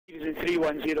in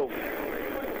 310.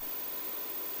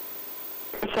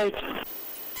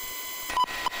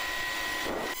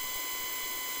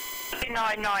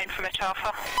 399 from it,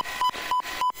 Alpha.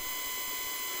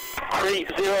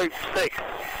 306.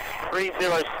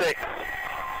 306,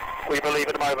 we believe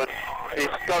at the moment. He's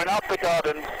going up the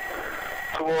garden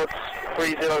towards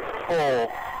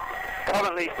 304.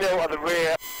 Currently still at the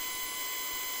rear.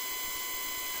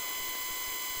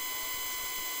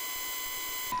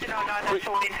 No, that's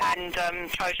all in hand.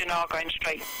 Trojan are going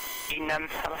straight in.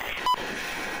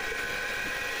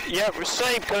 Yeah,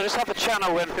 received. Can I just have the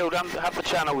channel, Enfield? Have the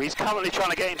channel. He's currently trying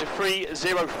to get into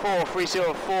 304.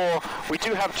 304. We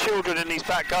do have children in these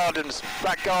back gardens.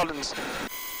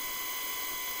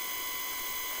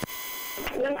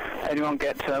 Anyone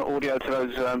get audio to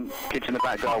those kids in the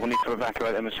back garden? We need to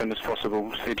evacuate them as soon as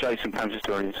possible. It's the adjacent premises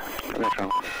to areas. Metro.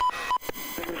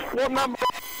 What number?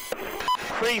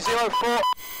 304.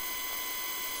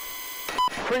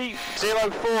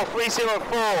 304,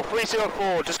 304,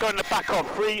 304, just going to back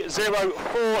off,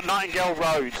 304 Nightingale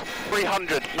Road,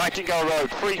 300, Nightingale Road,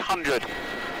 300.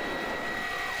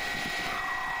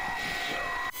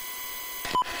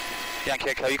 Yankee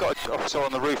Echo, you've got an officer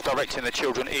on the roof directing the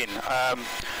children in.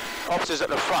 Officers at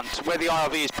the front, where the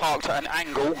IRV is parked at an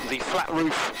angle, the flat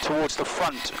roof towards the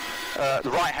front,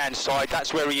 the right-hand side,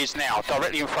 that's where he is now,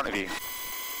 directly in front of you.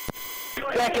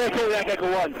 Yankee Echo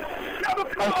 1.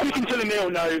 I'm speaking to the male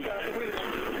now.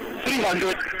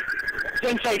 300.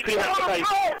 Inside 305.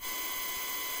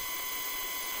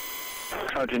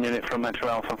 Trojan unit from Metro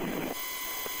Alpha.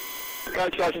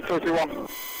 Calculation 231.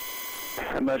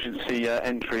 Emergency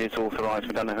entry is authorised.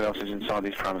 We don't know who else is inside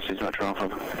these premises, Metro Alpha.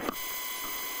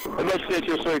 Emergency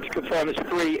entry, sorry, to confirm it's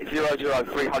 300,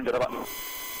 300.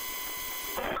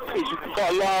 He's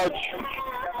got a large,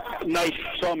 nice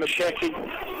sort of machete.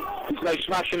 He's now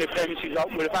smashing the premises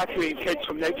up. We're evacuating kids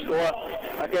from next door.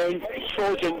 Again,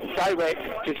 Trojan direct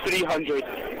to 300,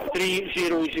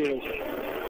 300.